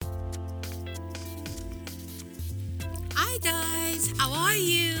Hi guys, how are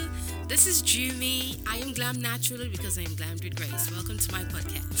you? This is Jumi. I am glam naturally because I am glammed with grace. Welcome to my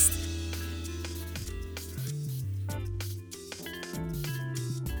podcast.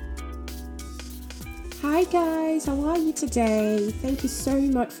 Hi guys, how are you today? Thank you so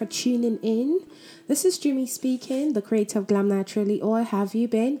much for tuning in. This is Jimmy speaking, the creator of Glam Naturally, or have you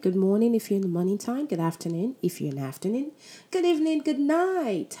been? Good morning if you're in the morning time, good afternoon if you're in the afternoon, good evening, good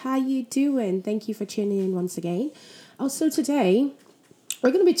night. How you doing? Thank you for tuning in once again. Also today, we're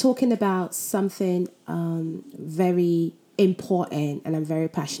going to be talking about something very important and I'm very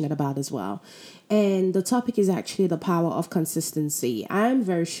passionate about as well. And the topic is actually the power of consistency. I'm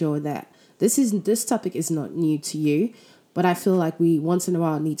very sure that this topic is not new to you, but I feel like we once in a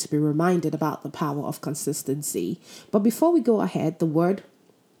while need to be reminded about the power of consistency. But before we go ahead, the word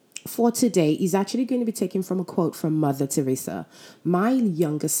for today is actually going to be taken from a quote from Mother Teresa. My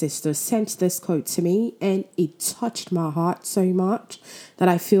younger sister sent this quote to me and it touched my heart so much that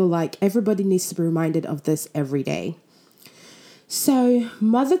I feel like everybody needs to be reminded of this every day. So,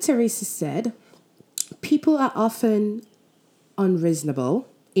 Mother Teresa said, people are often unreasonable,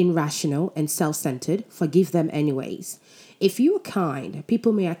 irrational, and self centered, forgive them anyways. If you are kind,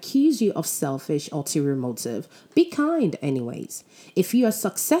 people may accuse you of selfish, ulterior motive. Be kind anyways. If you are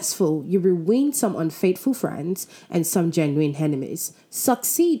successful, you will win some unfaithful friends and some genuine enemies.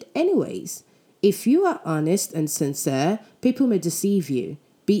 Succeed anyways. If you are honest and sincere, people may deceive you.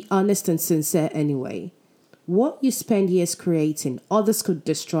 Be honest and sincere anyway. What you spend years creating, others could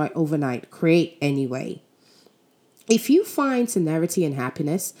destroy overnight. Create anyway. If you find sincerity and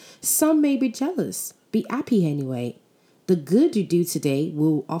happiness, some may be jealous. Be happy anyway. The good you do today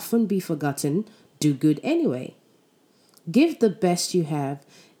will often be forgotten. Do good anyway. Give the best you have,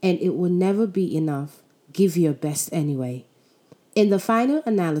 and it will never be enough. Give your best anyway. In the final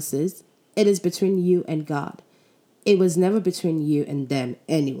analysis, it is between you and God. It was never between you and them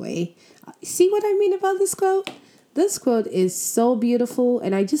anyway. See what I mean about this quote? This quote is so beautiful,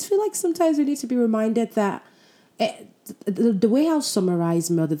 and I just feel like sometimes we need to be reminded that eh, the way I'll summarize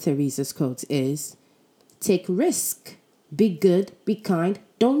Mother Teresa's quote is take risk, be good, be kind,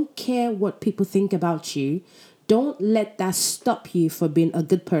 don't care what people think about you. Don't let that stop you from being a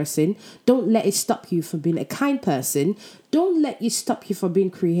good person. Don't let it stop you from being a kind person. Don't let it stop you from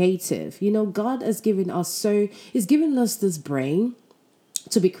being creative. You know, God has given us He's given us this brain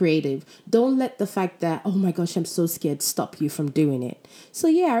to be creative. Don't let the fact that, oh my gosh, I'm so scared, stop you from doing it. So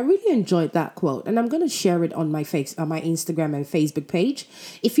yeah, I really enjoyed that quote and I'm going to share it on my Instagram and Facebook page.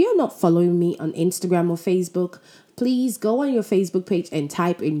 If you're not following me on Instagram or Facebook, please go on your Facebook page and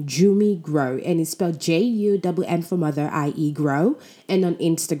type in Jumi Grow, and it's spelled JUM for mother, IE Grow, and on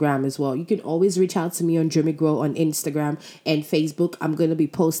Instagram as well. You can always reach out to me on Jumi Grow on Instagram and Facebook. I'm going to be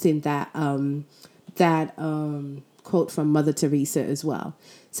posting that quote from Mother Teresa as well.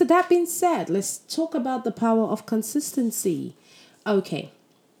 So that being said, let's talk about the power of consistency. Okay,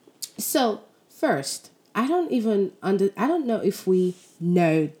 so first, I don't know if we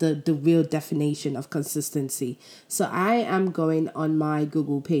know the real definition of consistency. So I am going on my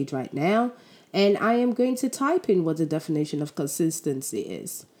Google page right now and I am going to type in what the definition of consistency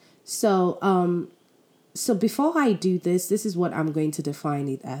is. So so before I do this, this is what I'm going to define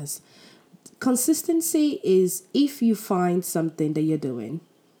it as. Consistency is if you find something that you're doing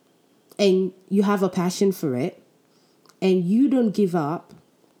and you have a passion for it and you don't give up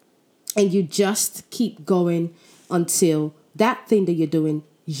and you just keep going until that thing that you're doing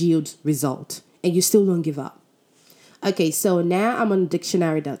yields result and you still don't give up. Okay, so now I'm on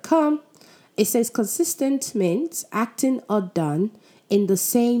dictionary.com. It says consistent means acting or done in the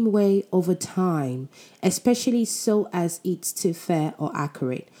same way over time, especially so as it's to fair or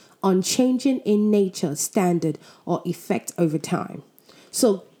accurate, unchanging in nature, standard, or effect over time.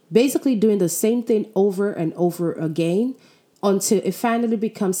 So basically doing the same thing over and over again until it finally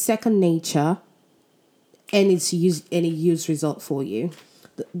becomes second nature and it yields result for you.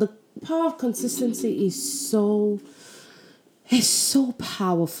 The power of consistency is so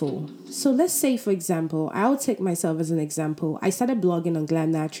powerful. So let's say, for example, I'll take myself as an example. I started blogging on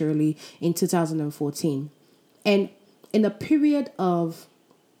Glam Naturally in 2014. And in a period of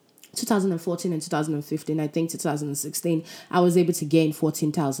 2014 and 2015, I think 2016, I was able to gain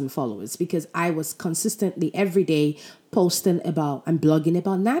 14,000 followers because I was consistently every day posting about and blogging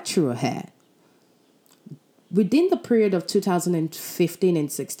about natural hair. Within the period of 2015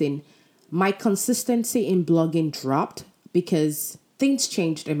 and 16, my consistency in blogging dropped because things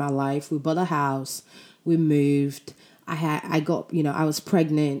changed in my life. We bought a house, we moved. I was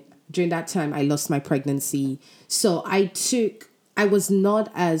pregnant. During that time, I lost my pregnancy. So I was not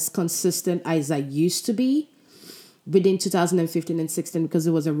as consistent as I used to be within 2015 and 16 because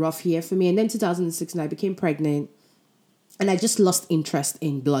it was a rough year for me. And then 2016, I became pregnant and I just lost interest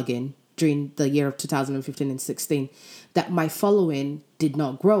in blogging during the year of 2015 and 16, that my following did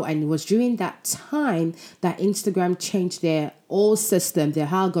not grow. And it was during that time that Instagram changed their whole system, their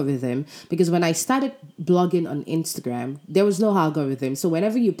algorithm, because when I started blogging on Instagram, there was no algorithm. So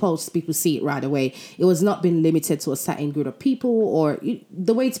whenever you post, people see it right away. It was not being limited to a certain group of people or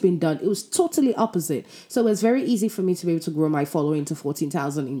the way it's been done. It was totally opposite. So it was very easy for me to be able to grow my following to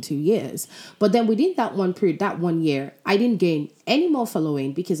 14,000 in 2 years. But then within that one period, that 1 year, I didn't gain any more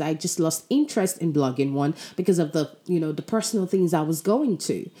following because I just lost interest in blogging, one, because of the personal things I was going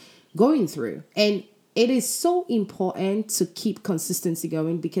through. And it is so important to keep consistency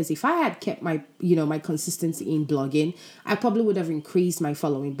going, because if I had kept my consistency in blogging, I probably would have increased my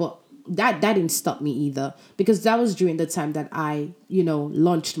following. But that didn't stop me either, because that was during the time that I,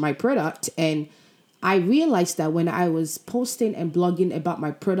 launched my product. And I realized that when I was posting and blogging about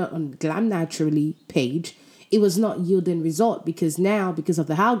my product on Glam Naturally page, it was not yielding result, because now, because of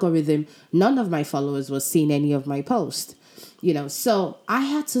the algorithm, none of my followers was seeing any of my posts. So I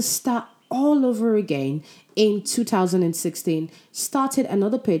had to start all over again in 2016, started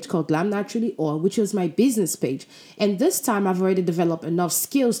another page called Glam Naturally Or, which was my business page. And this time I've already developed enough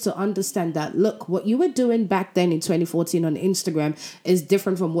skills to understand that, look, what you were doing back then in 2014 on Instagram is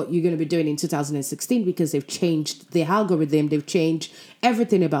different from what you're going to be doing in 2016, because they've changed the algorithm. They've changed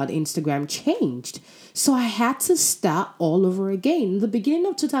everything about Instagram changed. So I had to start all over again. In the beginning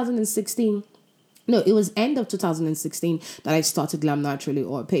of 2016, no, it was end of 2016 that I started Glam Naturally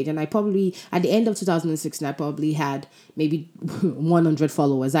Or page. And I probably, at the end of 2016, I probably had maybe 100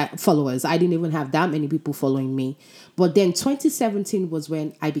 followers. I didn't even have that many people following me. But then 2017 was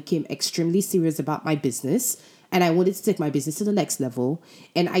when I became extremely serious about my business. And I wanted to take my business to the next level.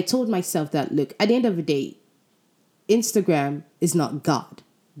 And I told myself that, look, at the end of the day, Instagram is not God.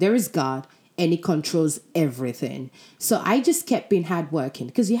 There is God, and it controls everything. So I just kept being hardworking,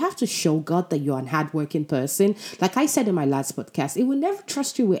 because you have to show God that you're a hardworking person. Like I said in my last podcast, it will never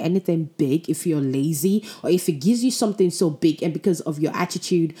trust you with anything big if you're lazy, or if it gives you something so big, and because of your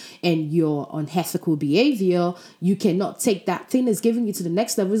attitude and your unethical behavior, you cannot take that thing that's giving you to the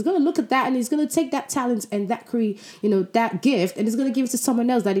next level. It's going to look at that, and it's going to take that talent and that that gift, and it's going to give it to someone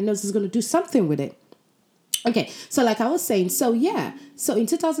else that he knows is going to do something with it. Okay, so like I was saying, so in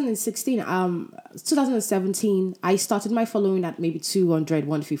 2017, I started my following at maybe 200,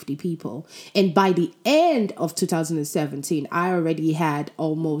 150 people. And by the end of 2017, I already had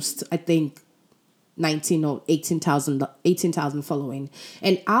almost, I think, 19 or 18,000 following.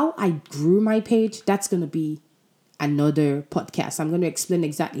 And how I grew my page, that's going to be another podcast. I'm going to explain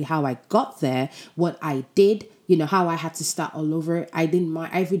exactly how I got there, what I did, how I had to start all over. I didn't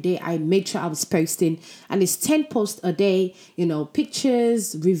mind. Every day I made sure I was posting at least 10 posts a day,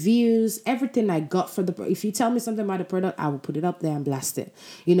 pictures, reviews, everything I got for if you tell me something about the product, I will put it up there and blast it.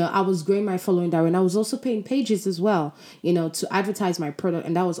 I was growing my following there, and I was also paying pages as well, to advertise my product.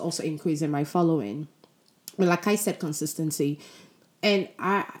 And that was also increasing my following. But like I said, consistency. And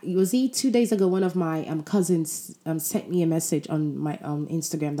it was 2 days ago, one of my cousins sent me a message on my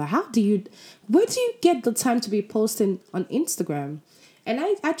Instagram that where do you get the time to be posting on Instagram? And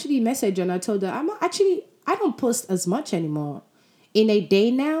I actually messaged her and I told her, I don't post as much anymore. In a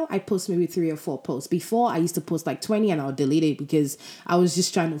day now, I post maybe 3 or 4 posts. Before, I used to post like 20 and I'll delete it because I was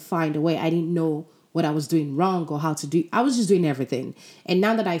just trying to find a way. I didn't know what I was doing wrong or how to do. I was just doing everything. And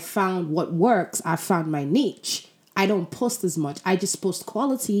now that I found what works, I found my niche. I don't post as much. I just post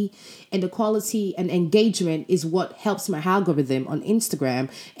quality, and the quality and engagement is what helps my algorithm on Instagram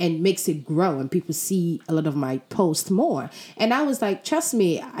and makes it grow, and people see a lot of my posts more. And I was like, trust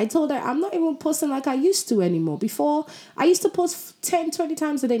me, I told her I'm not even posting like I used to anymore. Before, I used to post 10, 20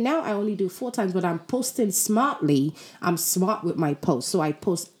 times a day. Now I only do 4 times, but I'm posting smartly. I'm smart with my posts. So I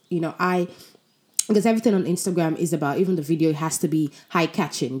post, because everything on Instagram is about, even the video has to be high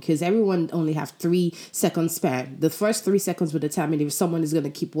catching, because everyone only have 3 seconds span. The first 3 seconds will determine if someone is going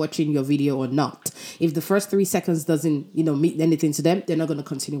to keep watching your video or not. If the first 3 seconds doesn't, mean anything to them, they're not going to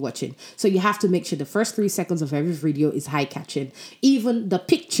continue watching. So you have to make sure the first 3 seconds of every video is high catching. Even the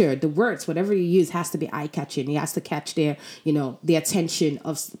picture, the words, whatever you use has to be eye catching. It has to catch their, the attention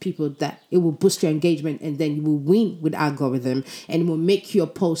of people, that it will boost your engagement, and then you will win with algorithm, and it will make your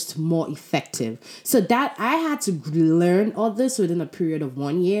post more effective. So that I had to learn all this within a period of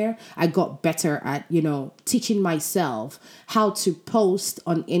 1 year. I got better at, teaching myself how to post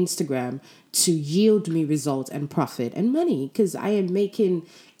on Instagram to yield me results and profit and money, because I am making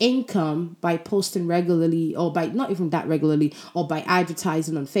income by posting regularly, or by not even that regularly, or by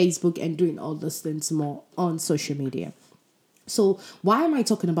advertising on Facebook and doing all those things more on social media. So why am I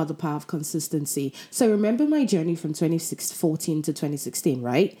talking about the power of consistency? So remember my journey from 2014 to 2016,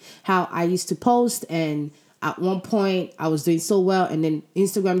 right? How I used to post, and at one point I was doing so well, and then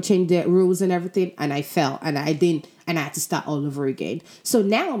Instagram changed their rules and everything, and I fell, and I didn't, and I had to start all over again. So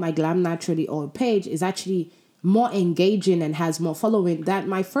now my Glam Naturally Oil page is actually more engaging and has more following than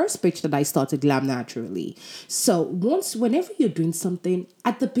my first page that I started, Glam Naturally. So whenever you're doing something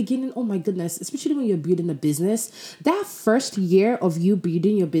at the beginning, oh my goodness, especially when you're building a business, that first year of you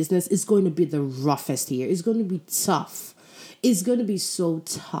building your business is going to be the roughest year. It's going to be tough. It's going to be so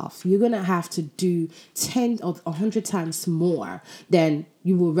tough. You're going to have to do 10 or 100 times more than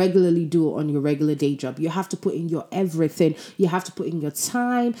you will regularly do on your regular day job. You have to put in your everything. You have to put in your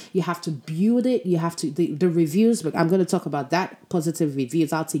time. You have to build it. You have to, the reviews, but I'm going to talk about that, positive reviews,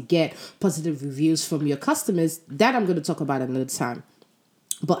 how to get positive reviews from your customers. That I'm going to talk about another time.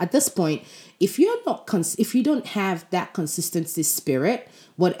 But at this point, if if you don't have that consistency spirit,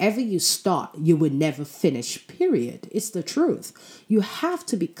 whatever you start, you will never finish, period. It's the truth. You have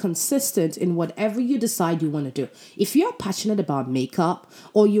to be consistent in whatever you decide you want to do. If you're passionate about makeup,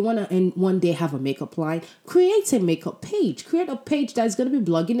 or you want to one day have a makeup line, create a makeup page. Create a page that's going to be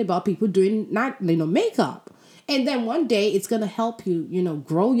blogging about people doing makeup. And then one day it's going to help you,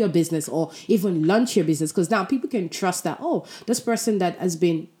 grow your business, or even launch your business. Because now people can trust that, oh, this person that has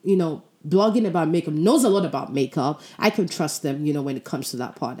been, blogging about makeup knows a lot about makeup. I can trust them, when it comes to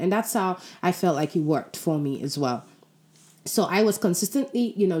that part. And that's how I felt like it worked for me as well. So I was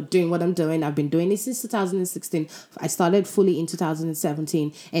consistently, doing what I'm doing. I've been doing it since 2016. I started fully in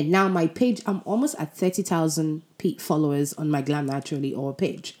 2017. And now my page, I'm almost at 30,000 followers on my Glam Naturally Oil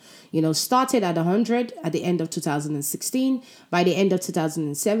page. Started at 100 at the end of 2016. By the end of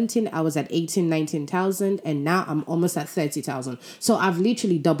 2017, I was at 19,000. And now I'm almost at 30,000. So I've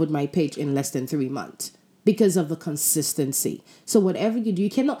literally doubled my page in less than 3 months. Because of the consistency. So whatever you do,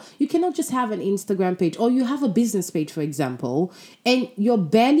 you cannot just have an Instagram page, or you have a business page, for example, and you're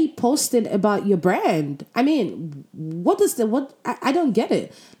barely posted about your brand. I mean, I don't get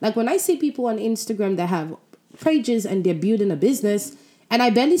it. Like when I see people on Instagram that have pages and they're building a business, and I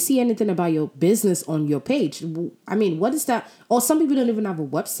barely see anything about your business on your page. I mean, what is that? Or some people don't even have a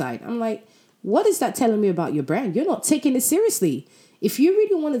website. I'm like, what is that telling me about your brand? You're not taking it seriously. If you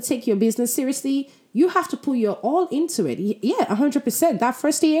really want to take your business seriously, you have to put your all into it. Yeah, 100%. That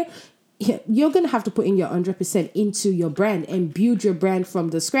first year, you're going to have to put in your 100% into your brand and build your brand from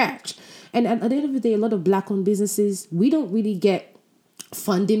the scratch. And at the end of the day, a lot of Black-owned businesses, we don't really get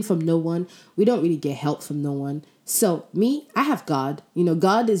funding from no one. We don't really get help from no one. So me, I have God.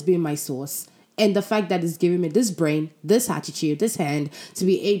 God is being my source. And the fact that it's giving me this brain, this attitude, this hand to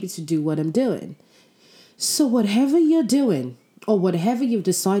be able to do what I'm doing. So whatever you're doing, or whatever you've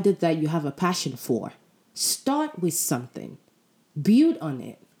decided that you have a passion for, start with something. Build on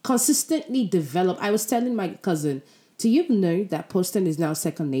it. Consistently develop. I was telling my cousin, do you know that posting is now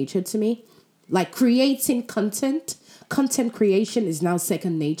second nature to me? Like creating content creation is now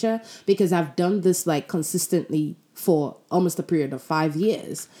second nature, because I've done this like consistently for almost a period of 5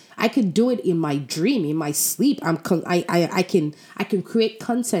 years. I can do it in my dream, in my sleep. I can create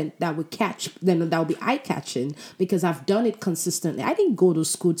content that would that will be eye catching, because I've done it consistently. I didn't go to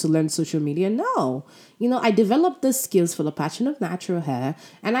school to learn social media. No, I developed the skills for the passion of natural hair,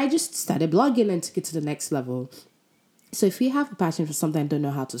 and I just started blogging and took it to the next level. So if you have a passion for something and don't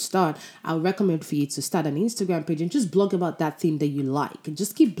know how to start, I would recommend for you to start an Instagram page and just blog about that thing that you like, and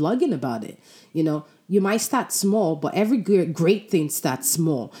just keep blogging about it. You might start small, but every great thing starts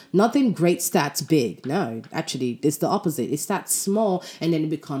small. Nothing great starts big. No, actually, it's the opposite. It starts small and then it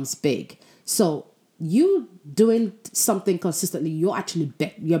becomes big. So you doing something consistently, you're actually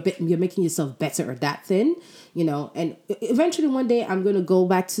you're making yourself better at that thing, and eventually one day I'm going to go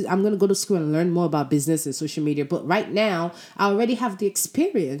to school and learn more about business and social media. But right now I already have the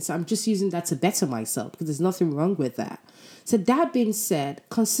experience. I'm just using that to better myself, because there's nothing wrong with that. So that being said,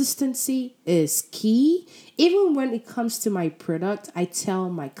 consistency is key. Even when it comes to my product, I tell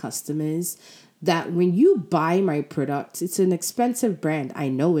my customers that when you buy my product, it's an expensive brand. I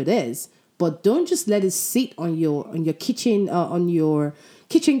know it is. But don't just let it sit on your kitchen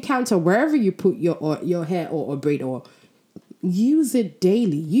kitchen counter, wherever you put your hair or braid or use it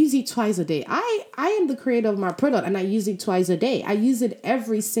daily. Use it twice a day. I am the creator of my product and I use it twice a day. I use it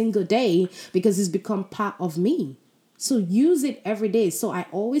every single day because it's become part of me. So use it every day. So I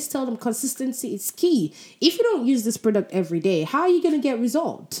always tell them consistency is key. If you don't use this product every day, how are you going to get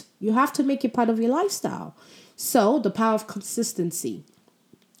results? You have to make it part of your lifestyle. So the power of consistency.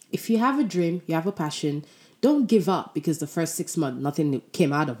 If you have a dream, you have a passion, don't give up because the first 6 months, nothing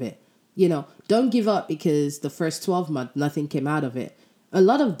came out of it. Don't give up because the first 12 months, nothing came out of it. A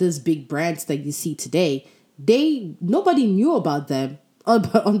lot of these big brands that you see today, nobody knew about them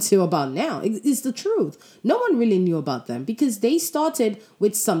until about now. It's the truth. No one really knew about them because they started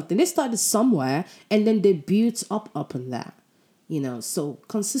with something. They started somewhere and then they built up on that. So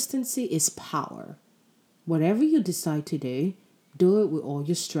consistency is power. Whatever you decide to do it with all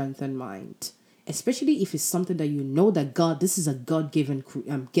your strength and mind. Especially if it's something that you know that this is a God-given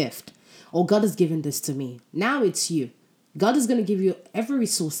gift. Or God has given this to me. Now it's you. God is going to give you every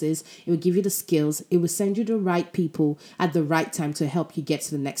resources. It will give you the skills. It will send you the right people at the right time to help you get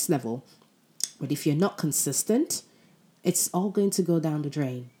to the next level. But if you're not consistent, it's all going to go down the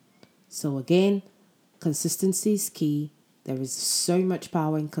drain. So again, consistency is key. There is so much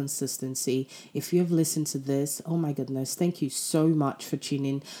power in consistency. If you have listened to this, oh my goodness, thank you so much for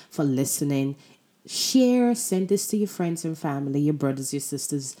tuning, for listening. Share, send this to your friends and family, your brothers, your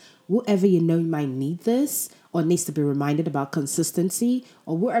sisters, whoever you know might need this or needs to be reminded about consistency,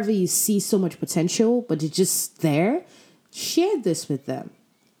 or wherever you see so much potential, but it's just there. Share this with them.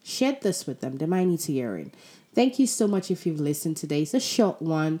 Share this with them. They might need to hear it. Thank you so much if you've listened today. It's a short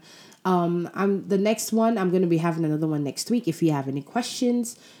one. The next one, I'm going to be having another one next week. If you have any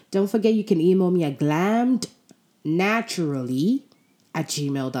questions, don't forget you can email me at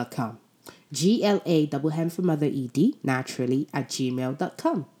glamnaturally@gmail.com. GLA for mother ED,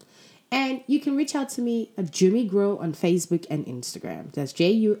 naturally@gmail.com. And you can reach out to me at Jumi Grow on Facebook and Instagram. That's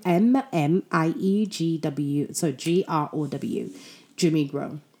JUMMIEGW, so GROW, Jumi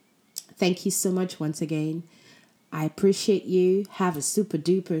Grow. Thank you so much once again. I appreciate you. Have a super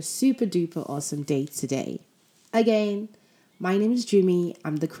duper awesome day today. Again, my name is Jumi.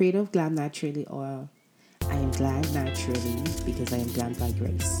 I'm the creator of Glam Naturally Oil. I am glammed naturally because I am glammed by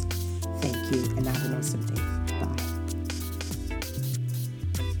grace. Thank you and have an awesome day. Bye.